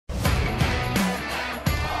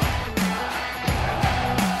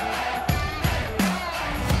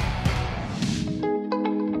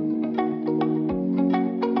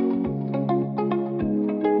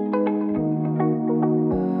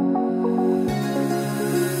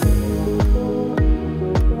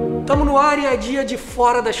Tamo no ar e é dia de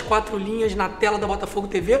Fora das Quatro Linhas na tela da Botafogo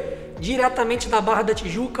TV, diretamente da Barra da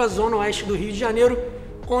Tijuca, zona oeste do Rio de Janeiro,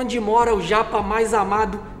 onde mora o Japa mais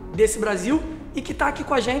amado desse Brasil e que está aqui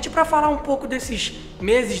com a gente para falar um pouco desses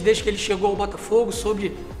meses desde que ele chegou ao Botafogo,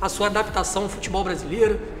 sobre a sua adaptação ao futebol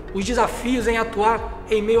brasileiro, os desafios em atuar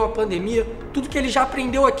em meio à pandemia, tudo que ele já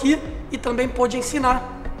aprendeu aqui e também pôde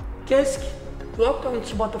ensinar. Kesk, welcome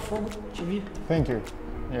to Botafogo TV. Thank you.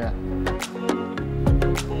 Yeah.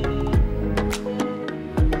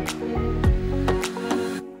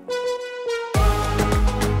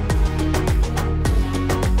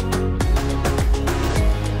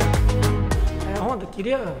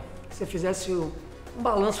 Queria que você fizesse um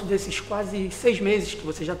balanço desses quase 6 meses que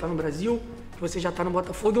você já está no Brasil, que você já está no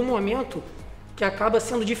Botafogo, e um momento que acaba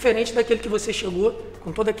sendo diferente daquele que você chegou,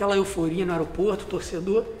 com toda aquela euforia no aeroporto,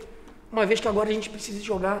 torcedor, uma vez que agora a gente precisa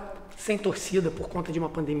jogar sem torcida por conta de uma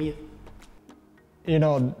pandemia. You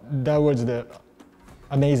know, that was the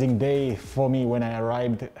amazing day for me when I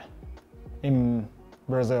arrived in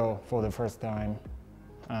Brazil for the first time.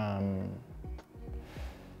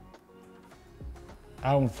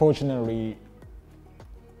 Unfortunately,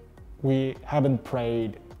 we haven't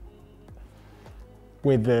played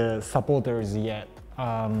with the supporters yet.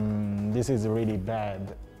 This is really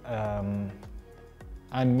bad.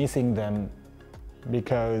 I'm missing them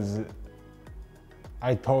because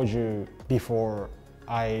I told you before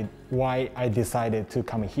why I decided to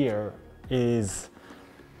come here is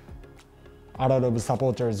a lot of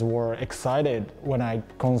supporters were excited when I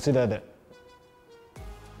considered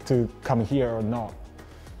to come here or not.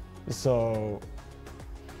 So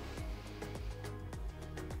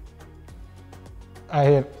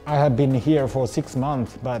I have been here for 6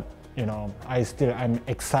 months, but you know, I'm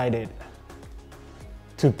excited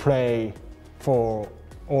to play for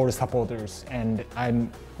all supporters, and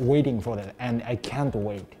I'm waiting for that, and I can't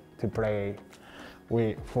wait to play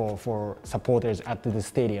for supporters at the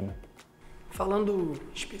stadium. Falando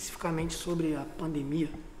especificamente sobre a pandemia,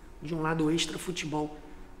 de um lado extra futebol,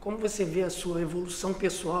 como você vê a sua evolução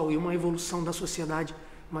pessoal e uma evolução da sociedade,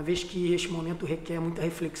 uma vez que este momento requer muita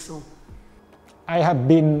reflexão? I have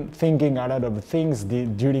been thinking a lot of things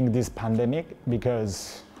during this pandemic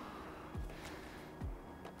because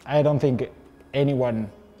I don't think anyone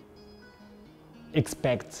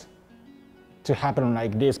expects to happen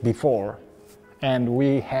like this before, and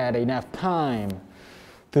we had enough time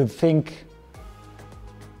to think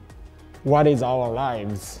what is our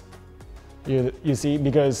lives. You see,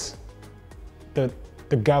 because the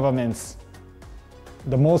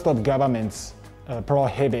most of governments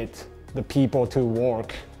prohibit the people to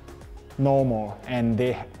work normal, and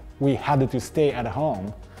we had to stay at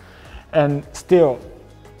home, and still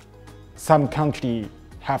some country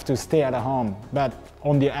have to stay at home, but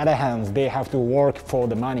on the other hand they have to work for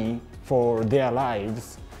the money for their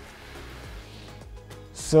lives.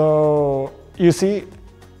 So you see,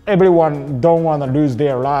 everyone don't want to lose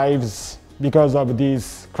their lives because of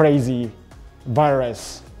this crazy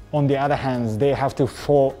virus. On the other hand, they have to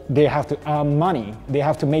earn money. They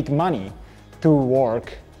have to make money to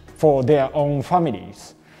work for their own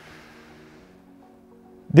families.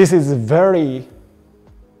 This is a very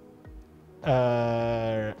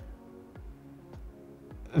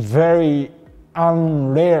very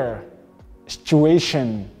unrare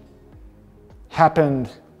situation happened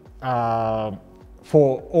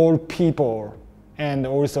for all people. And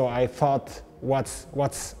also I thought, what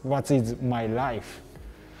is my life?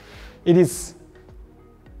 It is,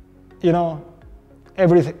 you know,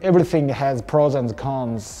 everything has pros and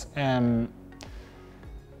cons, and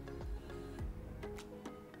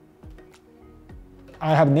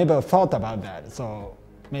I have never thought about that, so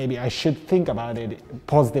maybe I should think about it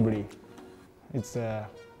positively.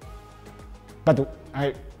 But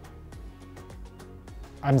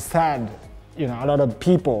I'm sad, you know, a lot of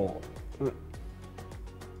people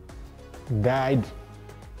died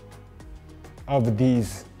of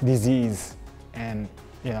this disease, and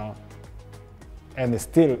you know, and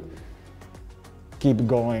still keep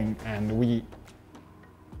going, and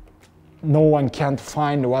no one can't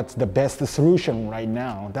find what's the best solution right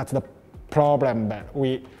now. That's the problem, but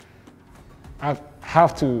we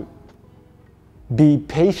have to be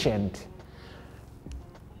patient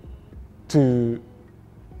to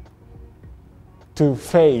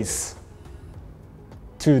face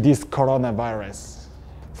to this coronavirus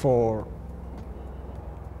for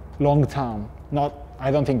long time.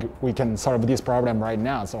 I don't think we can solve this problem right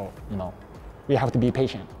now, so you know, we have to be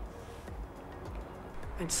patient.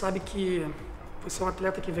 A gente sabe que você é um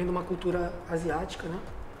atleta que vem de uma cultura asiática, né?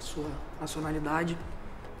 Sua nacionalidade.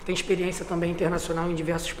 tem experiência também internacional em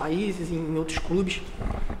diversos países, em outros clubes.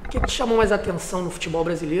 O que te chamou mais atenção no futebol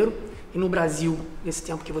brasileiro e no Brasil, nesse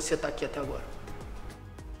tempo que você está aqui até agora?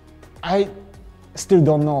 I still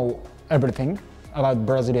don't know everything about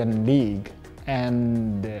Brazilian league,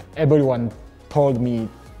 and everyone told me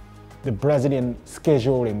the Brazilian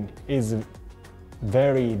scheduling is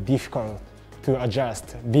very difficult to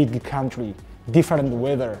adjust. Big country, different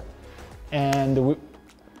weather, and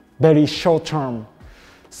very short term.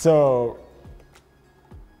 So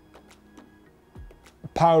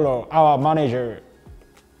Paulo, our manager,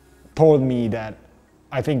 told me that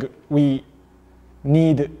I think we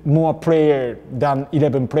need more players than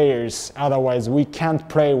 11 players, otherwise we can't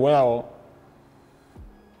play well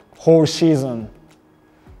whole season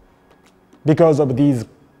because of these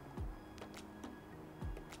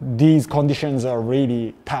conditions are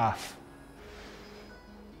really tough.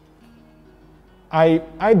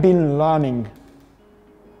 I've been learning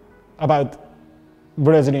about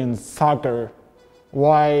Brazilian soccer,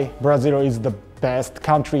 why Brazil is the best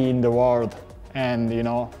country in the world. And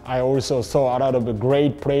I also saw a lot of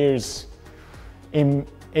great players in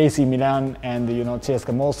AC Milan and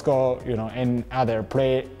CSKA Moscow, and other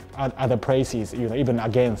places, even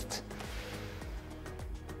against.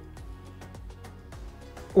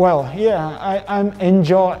 Well, yeah,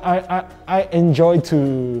 I enjoy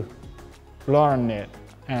to learn it,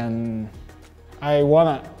 and I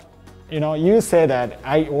wanna, you say that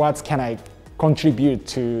what can I contribute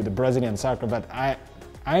to the Brazilian soccer, but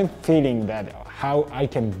I'm feeling that how I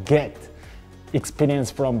can get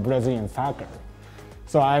experience from Brazilian soccer.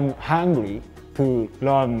 So I'm hungry to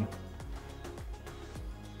learn,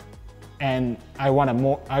 and I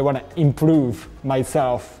wanna improve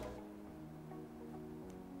myself.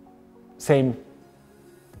 Same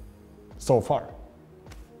so far.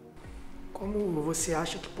 Como você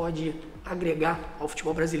acha que pode agregar ao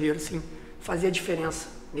futebol brasileiro, assim, fazer a diferença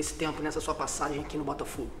nesse tempo, nessa sua passagem aqui no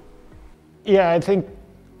Botafogo? Yeah, I think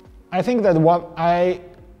that what I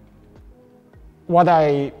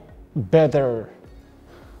better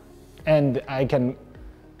and I can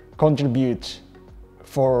contribute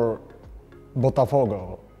for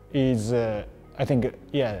Botafogo is, I think,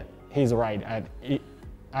 yeah, he's right.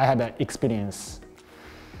 I had an experience.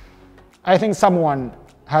 I think someone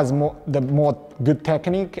has more good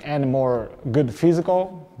technique and more good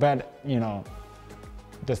physical, but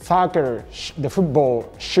the soccer, the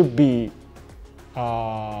football should be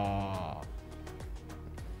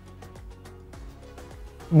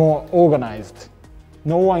more organized.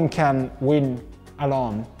 No one can win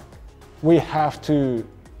alone. We have to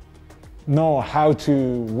know how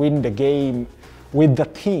to win the game with the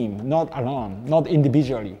team, not alone, not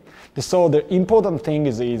individually. So the important thing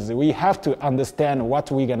is we have to understand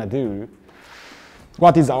what we're gonna do,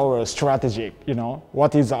 what is our strategy,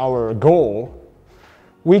 what is our goal.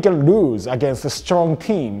 We can lose against a strong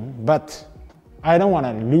team, but I don't want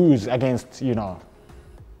to lose against,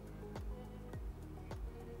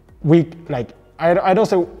 weak, like, I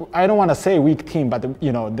don't want to say weak team, but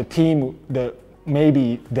the team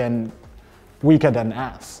maybe then weaker than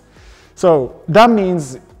us. So that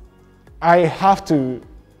means I have to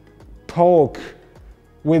talk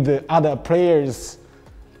with the other players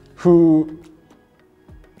who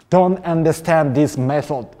don't understand this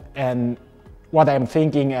method and what I'm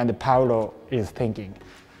thinking and Paulo is thinking.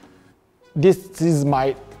 This is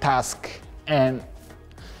my task, and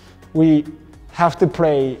we have to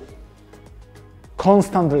play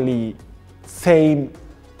constantly same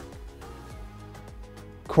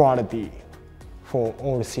quality for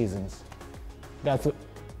all seasons. That's,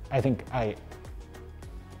 I think I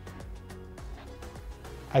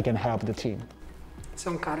can help the team. Você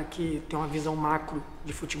é um cara que tem uma visão macro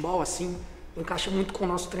de futebol, assim, encaixa muito com o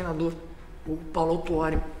nosso treinador, o Paulo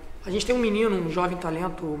Autuori. A gente tem um menino, um jovem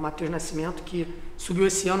talento, o Matheus Nascimento, que subiu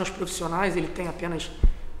esse ano aos profissionais, ele tem apenas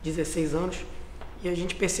 16 anos, e a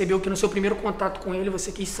gente percebeu que no seu primeiro contato com ele,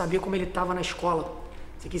 você quis saber como ele estava na escola,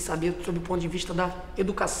 você quis saber sobre o ponto de vista da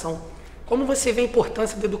educação. Como você vê a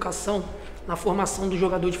importância da educação na formação do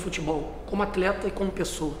jogador de futebol, como atleta e como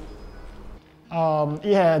pessoa?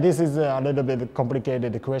 Yeah, this is a little bit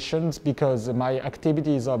complicated questions because my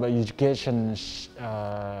activities of education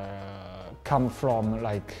come from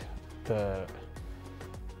like the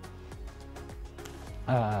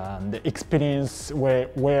experience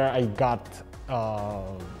where I got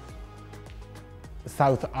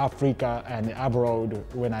South Africa and abroad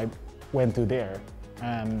when I went to there.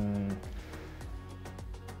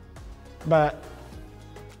 But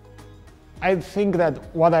I think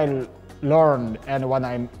that what I learned and what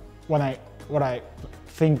I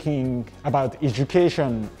thinking about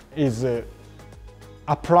education is a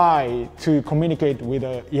apply to communicate with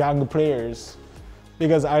young players,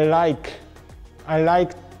 because I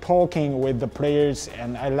like talking with the players,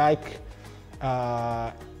 and I like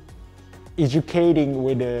educating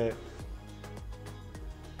with the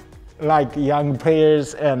young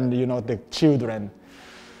players and the children.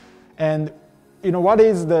 And what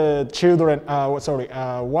is the children?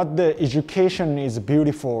 What the education is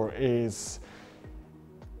beautiful is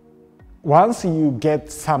once you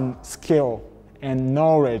get some skill and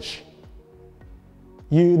knowledge,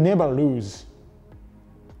 you never lose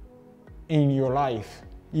in your life.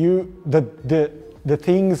 The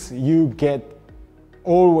things you get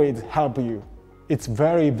always help you. It's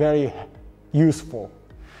very, very useful.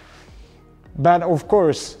 But of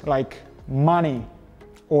course, like money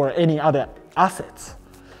or any other assets,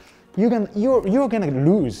 you're gonna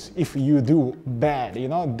lose if you do bad.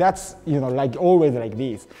 That's like always like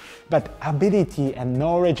this. But ability and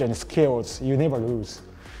knowledge and skills, you never lose.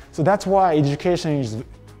 So that's why education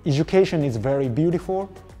is very beautiful,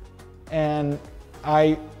 and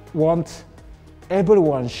I want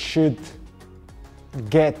everyone should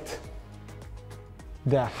get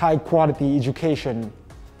the high quality education.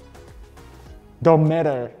 Don't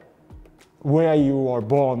matter where you are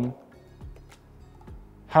born,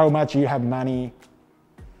 how much you have money.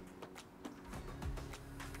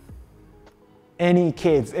 Any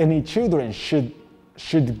kids, any children should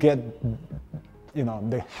get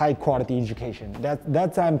the high quality education.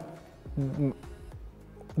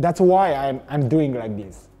 That's why I'm doing like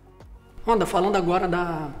this. Honda, falando agora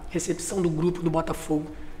da recepção do grupo do Botafogo,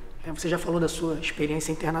 você já falou da sua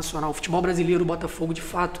experiência internacional. O futebol brasileiro, o Botafogo, de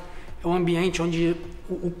fato, é um ambiente onde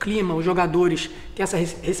o clima, os jogadores têm essa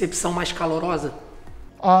recepção mais calorosa?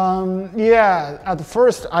 Yeah, at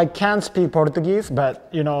first I can't speak Portuguese,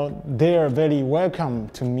 but they are very welcome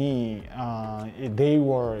to me. They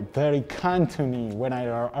were very kind to me when I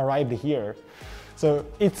arrived here. So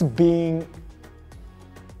it's been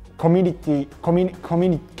communicating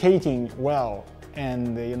well,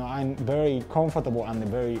 and I'm very comfortable and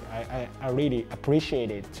I really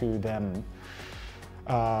appreciate it to them.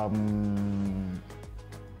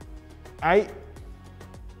 I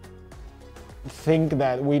think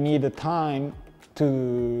that we need the time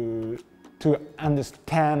to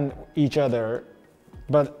understand each other,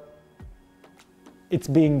 but it's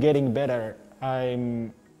been getting better.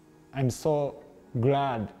 I'm so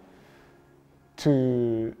glad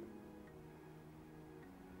to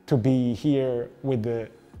be here with the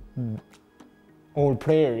all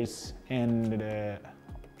players and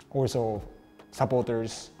also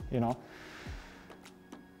supporters.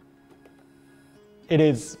 It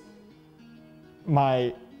is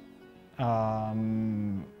my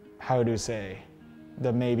how do you say,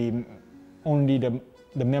 maybe only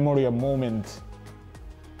the memorial moment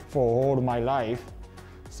for all my life.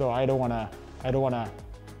 So I don't wanna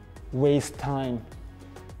waste time,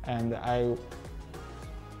 and I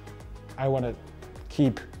wanna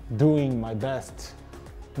keep doing my best,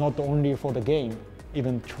 not only for the game,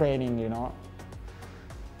 even training.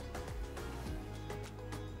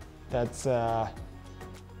 That's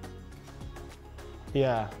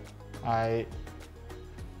yeah, I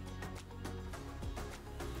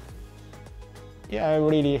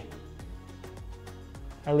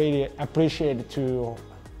really appreciate to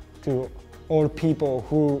all people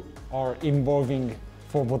who are involving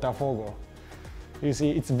for Botafogo. You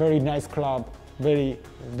see, it's a very nice club, very,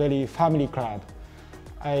 very family club.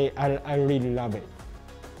 I really love it.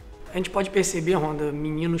 A gente pode perceber, Honda,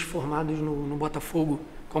 meninos formados no Botafogo,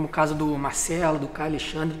 como o caso do Marcelo, do Caio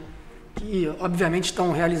Alexandre, que obviamente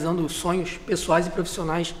estão realizando sonhos pessoais e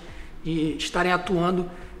profissionais de estarem atuando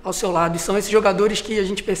ao seu lado. E são esses jogadores que a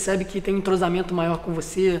gente percebe que tem um entrosamento maior com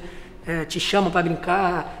você, te chamam para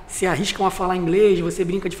brincar, se arriscam a falar inglês, você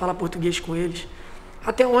brinca de falar português com eles.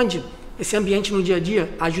 Até onde esse ambiente no dia a dia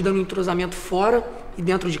ajuda no entrosamento fora e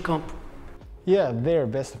dentro de campo? Yeah, they're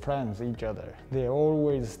best friends each other. They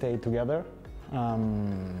always stay together.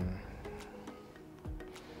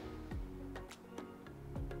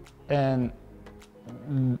 And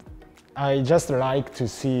I just like to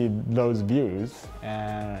see those views,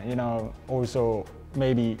 and also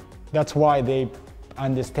maybe that's why they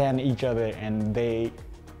understand each other, and they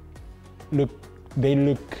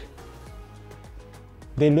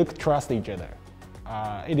trust each other.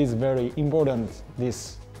 It is very important,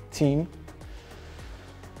 this team,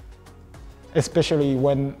 especially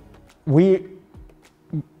when we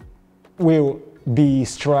will be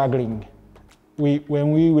struggling.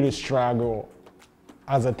 When we will struggle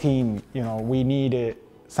as a team, we need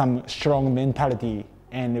some strong mentality,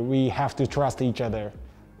 and we have to trust each other.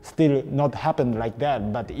 Still not happen like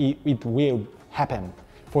that, but it will happen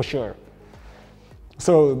for sure.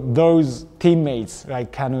 So those teammates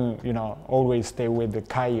like can always stay with the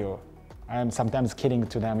Kaio. I'm sometimes kidding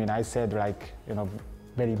to them, I said like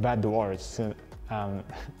very bad words.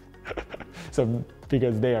 So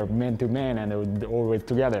because they are man to man and they're always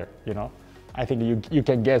together, I think you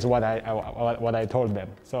can guess what I told them.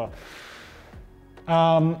 So,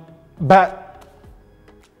 but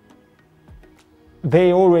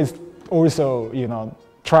they always also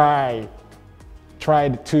tried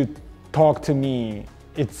to talk to me.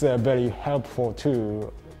 It's very helpful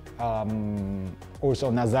too.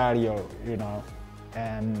 Also Nazario,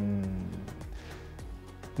 and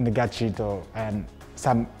Negachito and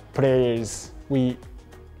some players. We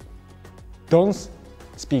don't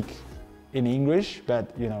speak in English,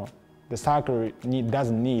 but the soccer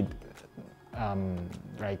doesn't need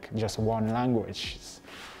like just one language.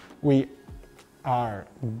 We are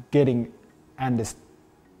getting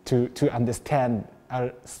to understand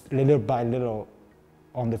little by little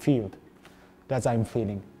on the field. That's how I'm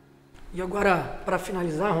feeling. E agora, para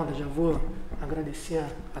finalizar, Ronda, já vou agradecer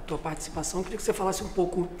a tua participação. Queria que você falasse um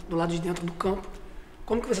pouco do lado de dentro do campo.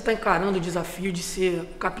 Como que você está encarando o desafio de ser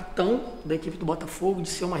o capitão da equipe do Botafogo, de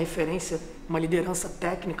ser uma referência, uma liderança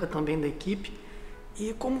técnica também da equipe?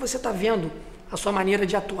 E como você está vendo a sua maneira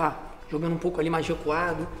de atuar, jogando um pouco ali mais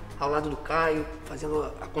recuado, ao lado do Caio, fazendo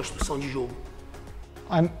a construção de jogo?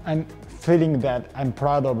 I'm feeling that I'm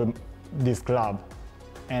proud of this club,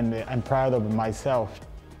 and I'm proud of myself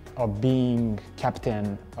of being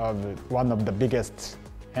captain of one of the biggest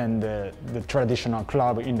and the traditional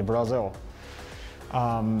club in Brazil.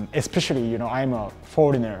 Especially, I'm a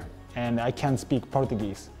foreigner and I can't speak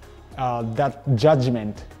Portuguese. That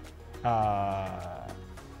judgment,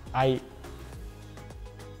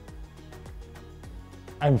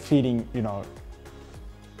 I'm feeling,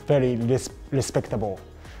 very respectable.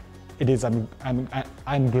 It is.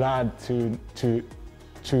 I'm glad to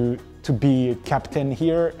be a captain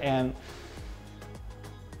here,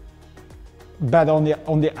 but on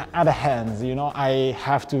the other hand, I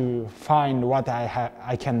have to find what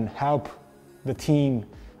I can help the team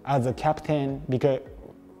as a captain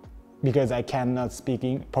because I cannot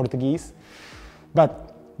speak Portuguese,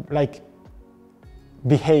 but like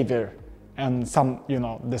behavior and some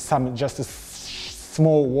just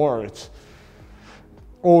small words.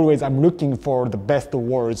 Always I'm looking for the best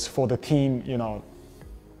words for the team,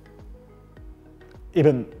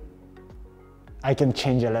 even I can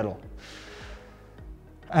change a little.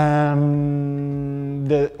 On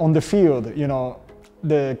the field,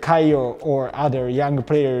 the Kaio or other young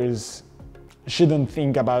players shouldn't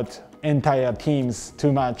think about entire teams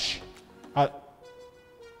too much.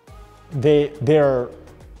 Their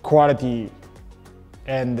quality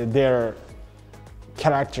and their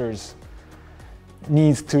characters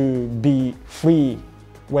needs to be free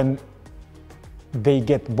when they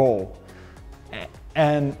get ball.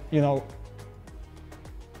 And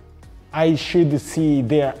I should see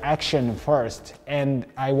their action first, and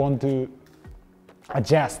I want to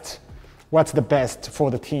adjust what's the best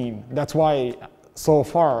for the team. That's why so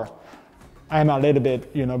far I'm a little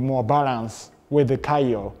bit more balanced with the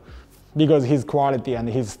Kaio, because his quality and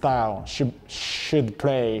his style should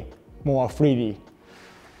play more freely.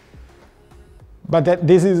 But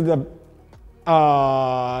this is the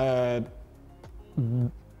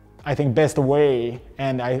I think best way,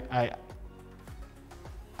 and I've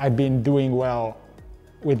been doing well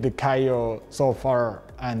with the Kaio so far,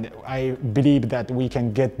 and I believe that we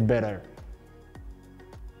can get better.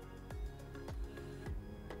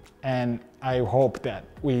 And I hope that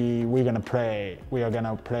we are gonna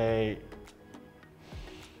play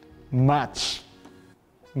much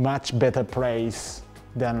better plays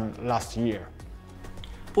than last year.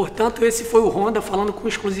 Portanto, esse foi o Ronda falando com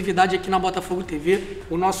exclusividade aqui na Botafogo TV,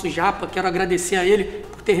 o nosso Japa. Quero agradecer a ele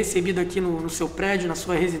por ter recebido aqui no seu prédio, na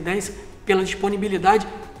sua residência, pela disponibilidade.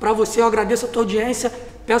 Para você, eu agradeço a tua audiência,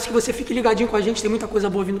 peço que você fique ligadinho com a gente, tem muita coisa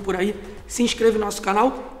boa vindo por aí. Se inscreve no nosso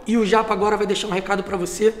canal e o Japa agora vai deixar um recado para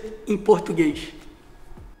você em português.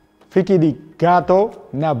 Fique ligado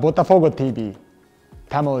na Botafogo TV.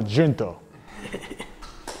 Tamo junto.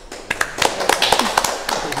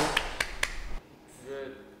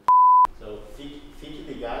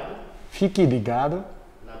 Fique ligado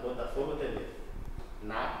na Botafogo TV.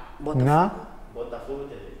 Na Botafogo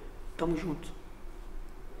TV. Tamo junto.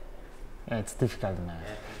 It's difficult, man.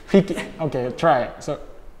 Okay, try. So,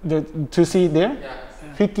 to see there? Yeah.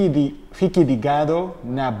 Fique ligado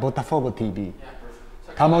na Botafogo TV.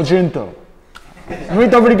 Tamo junto.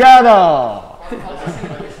 Muito obrigado. After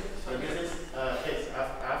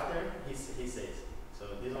he says. So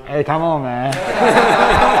this one. Hey, come on, man.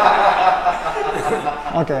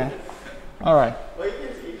 Okay. All right. Well,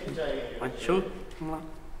 you can join in. Pode, show? Vamos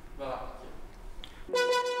lá.